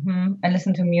 Mm-hmm. And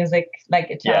listen to music,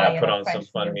 like Italian. Yeah, put on some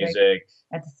fun music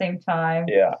at the same time.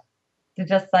 Yeah. To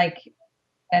just like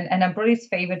And Brody's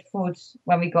favorite food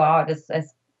when we go out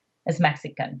is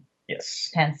Mexican, Yes.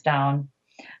 hands down.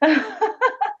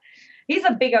 He's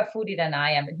a bigger foodie than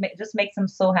I am. It just makes him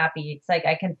so happy. It's like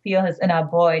I can feel his inner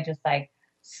boy just like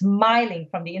smiling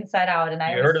from the inside out. And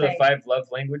I You heard of the say, 5 love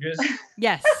languages?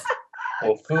 Yes.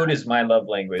 Well, food is my love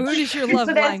language. Food is your love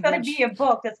so that's language. going to be a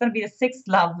book. That's going to be the 6th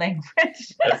love language.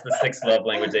 That's the 6th love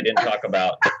language they didn't talk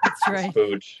about. That's right.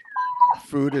 Food.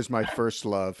 Food is my first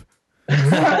love.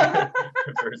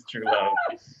 First true love.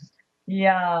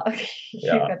 Yeah. You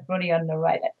Yeah. got Brody on the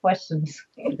right questions.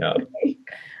 Yeah.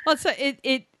 Well, so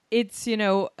it's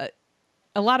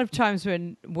a lot of times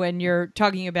when you're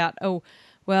talking about, oh,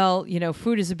 well,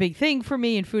 food is a big thing for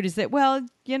me, and food is that, well,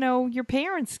 your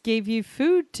parents gave you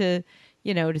food to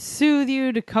soothe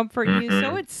you, to comfort you,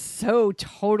 so it's so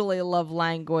totally a love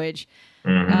language.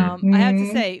 I have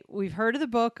to say, we've heard of the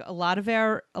book. A lot of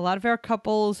our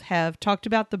couples have talked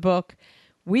about the book.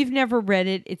 We've never read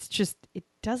it. It's just, it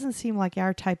doesn't seem like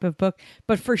our type of book.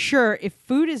 But for sure, if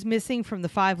food is missing from the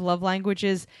 5 love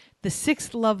languages, the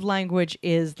 6th love language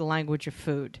is the language of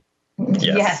food.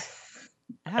 Yes.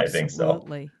 Absolutely. I think so.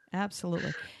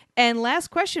 Absolutely. And last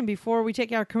question before we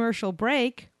take our commercial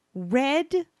break: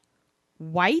 red,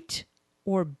 white,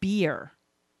 or beer?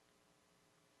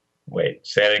 Wait,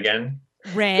 say it again.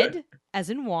 Red, as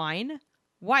in wine,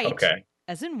 white, Okay.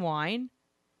 as in wine,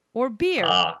 or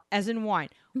beer, as in wine.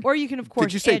 Or you can, of course,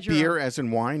 Did you say add your beer own. as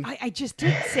in wine? I just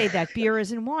did say that. Beer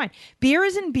is in wine. Beer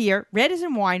is in beer. Red is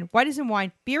in wine. White is in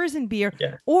wine. Beer is in beer.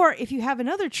 Yeah. Or if you have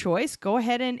another choice, go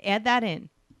ahead and add that in.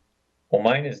 Well,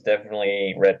 mine is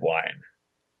definitely red wine.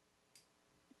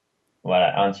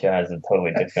 Well, Antje has a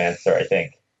totally different answer, I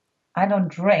think. I don't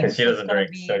drink. Because she doesn't It's gonna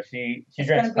drink, be- so she it's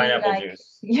drinks gonna be pineapple like-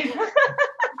 juice.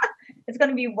 It's going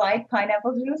to be white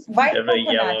pineapple juice. White The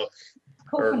coconut. yellow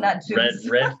or Coconut juice.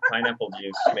 red pineapple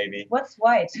juice, maybe. What's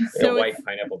white? So White it's-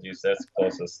 pineapple juice, that's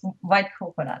closest. White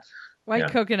coconut. White Yeah.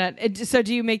 coconut. So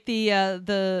do you make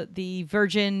the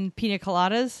virgin pina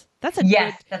coladas? That's a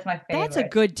Yes, good. that's my favorite. That's a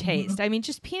good taste. I mean,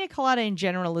 just pina colada in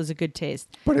general is a good taste.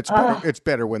 But it's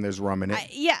better when there's rum in it.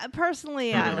 Yeah,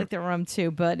 personally, I like the rum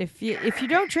too. But if you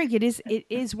don't drink, it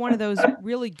is one of those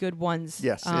really good ones.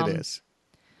 Yes, it is.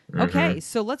 Okay,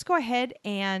 so let's go ahead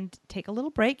and take a little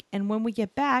break, and when we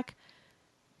get back,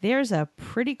 there's a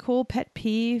pretty cool pet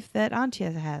peeve that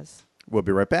Antje has. We'll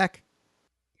be right back.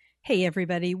 Hey,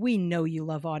 everybody, we know you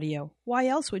love audio. Why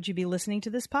else would you be listening to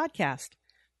this podcast?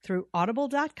 Through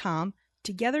Audible.com,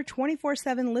 Together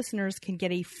 24/7 listeners can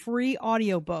get a free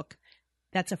audiobook.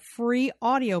 That's a free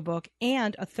audiobook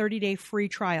and a 30-day free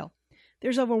trial.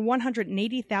 There's over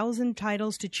 180,000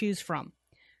 titles to choose from.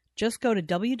 Just go to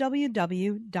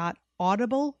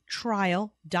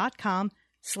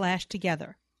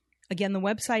www.audibletrial.com/together. Again, the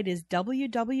website is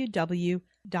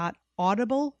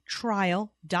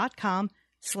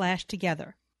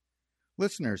www.audibletrial.com/together.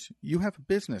 Listeners, you have a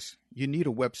business. You need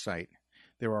a website.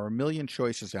 There are a million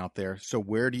choices out there, so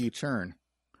where do you turn?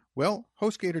 Well,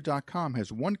 HostGator.com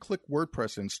has one-click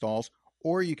WordPress installs,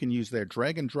 or you can use their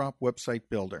drag-and-drop website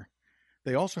builder.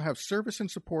 They also have service and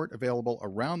support available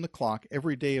around the clock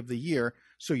every day of the year,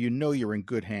 so you know you're in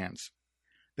good hands.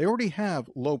 They already have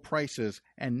low prices,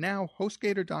 and now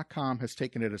HostGator.com has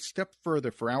taken it a step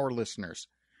further for our listeners.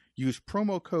 Use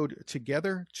promo code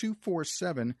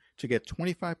TOGETHER247 to get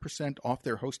 25% off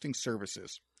their hosting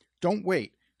services. Don't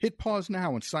wait. Hit pause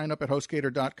now and sign up at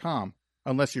HostGator.com.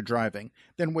 Unless you're driving,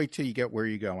 then wait till you get where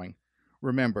you're going.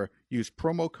 Remember, use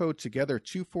promo code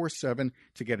TOGETHER247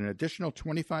 to get an additional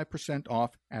 25%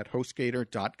 off at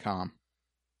HostGator.com.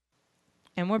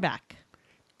 And we're back.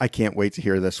 I can't wait to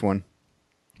hear this one.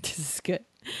 This is good.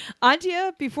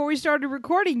 Antje, before we started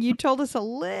recording, you told us a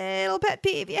little pet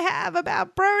peeve you have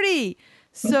about Brody.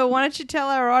 So why don't you tell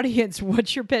our audience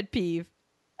what's your pet peeve?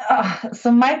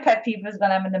 So my pet peeve is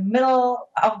when I'm in the middle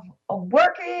of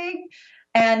working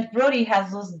and Brody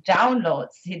has those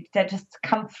downloads that just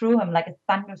come through him like a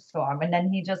thunderstorm. And then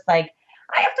he just like,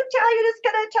 I have to tell you this,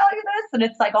 can I tell you this? And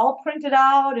it's like all printed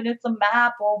out and it's a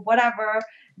map or whatever,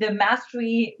 the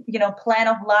mastery, plan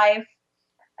of life.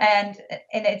 And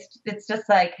it's just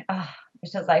like,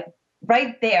 it's just like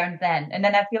right there and then. And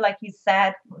then I feel like he's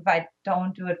sad if I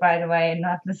don't do it right away and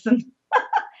not listen.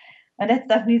 And that's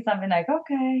definitely something like,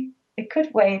 okay, it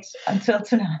could wait until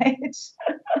tonight.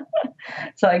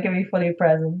 So I can be fully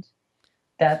present.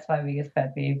 That's my biggest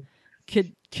pet peeve.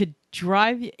 Could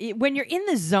drive you when you're in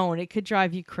the zone. It could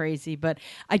drive you crazy. But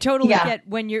I totally get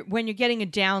when you're getting a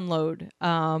download.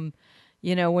 When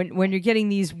you're getting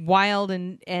these wild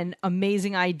and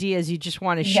amazing ideas, you just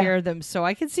want to share them. So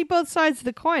I can see both sides of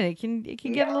the coin. It can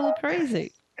get a little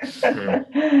crazy.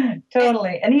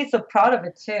 Totally. And he's so proud of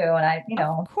it too. And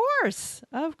Of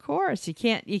course. You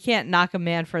can't knock a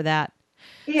man for that.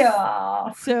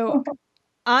 Yeah. So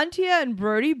Antia and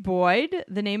Brody Boyd,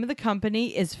 the name of the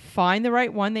company is Find the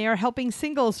Right One. They are helping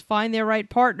singles find their right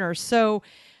partner. So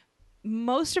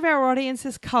most of our audience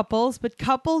is couples, but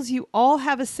couples, you all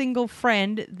have a single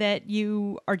friend that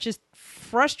you are just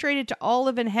frustrated to all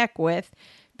live in heck with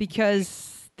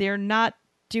because they're not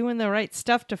doing the right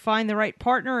stuff to find the right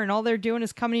partner, and all they're doing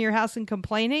is coming to your house and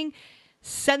complaining.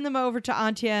 Send them over to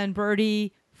Antia and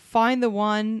Brody. Find the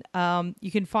one.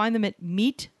 You can find them at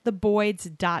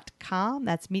meettheboyds.com.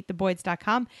 That's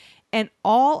meettheboyds.com. And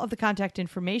all of the contact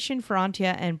information for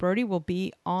Antia and Brody will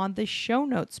be on the show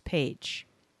notes page.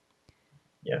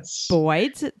 Yes.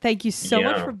 Boyds, thank you so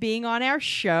much for being on our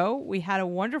show. We had a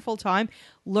wonderful time,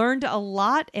 learned a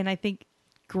lot, and I think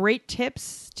great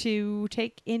tips to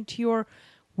take into your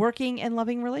working and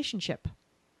loving relationship.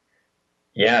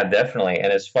 Yeah, definitely.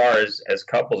 And as far as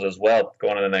couples as well,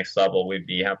 going to the next level, we'd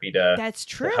be happy to That's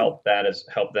true. To help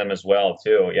them as well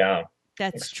too. Yeah.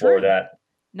 That's Explore true. that.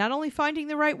 Not only finding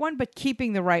the right one, but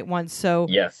keeping the right one. So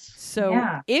yes.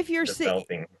 So if you're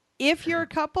a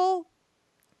couple,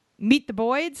 meet the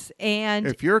Boyds, and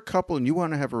if you're a couple and you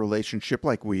want to have a relationship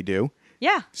like we do,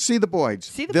 see the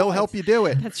Boyds. They'll help you do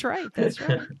it. That's right. That's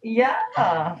right. Yeah,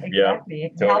 exactly. Yeah,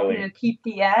 totally. Help you to keep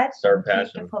the edge, Start keep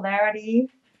passion. the polarity.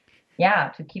 Yeah,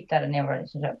 to keep that in your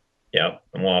relationship. Yeah,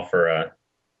 and we'll offer a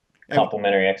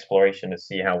complimentary exploration to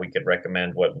see how we could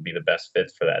recommend what would be the best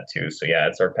fits for that too. So yeah,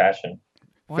 it's our passion.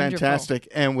 Wonderful. Fantastic.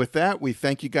 And with that, we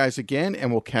thank you guys again,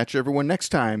 and we'll catch everyone next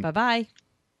time. Bye-bye.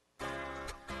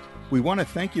 We want to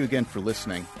thank you again for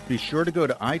listening. Be sure to go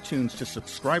to iTunes to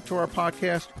subscribe to our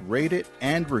podcast, rate it,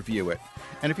 and review it.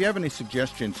 And if you have any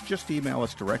suggestions, just email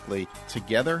us directly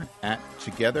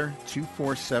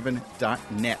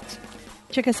together@together247.net.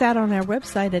 Check us out on our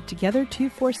website at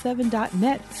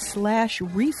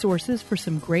together247.net/resources for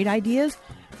some great ideas,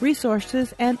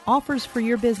 resources, and offers for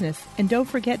your business. And don't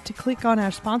forget to click on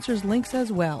our sponsors' links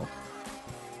as well.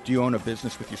 Do you own a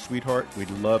business with your sweetheart?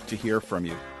 We'd love to hear from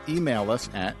you. Email us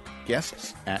at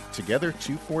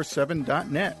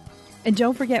guests@together247.net. And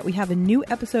don't forget, we have a new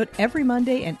episode every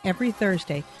Monday and every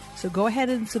Thursday. So go ahead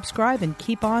and subscribe and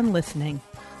keep on listening.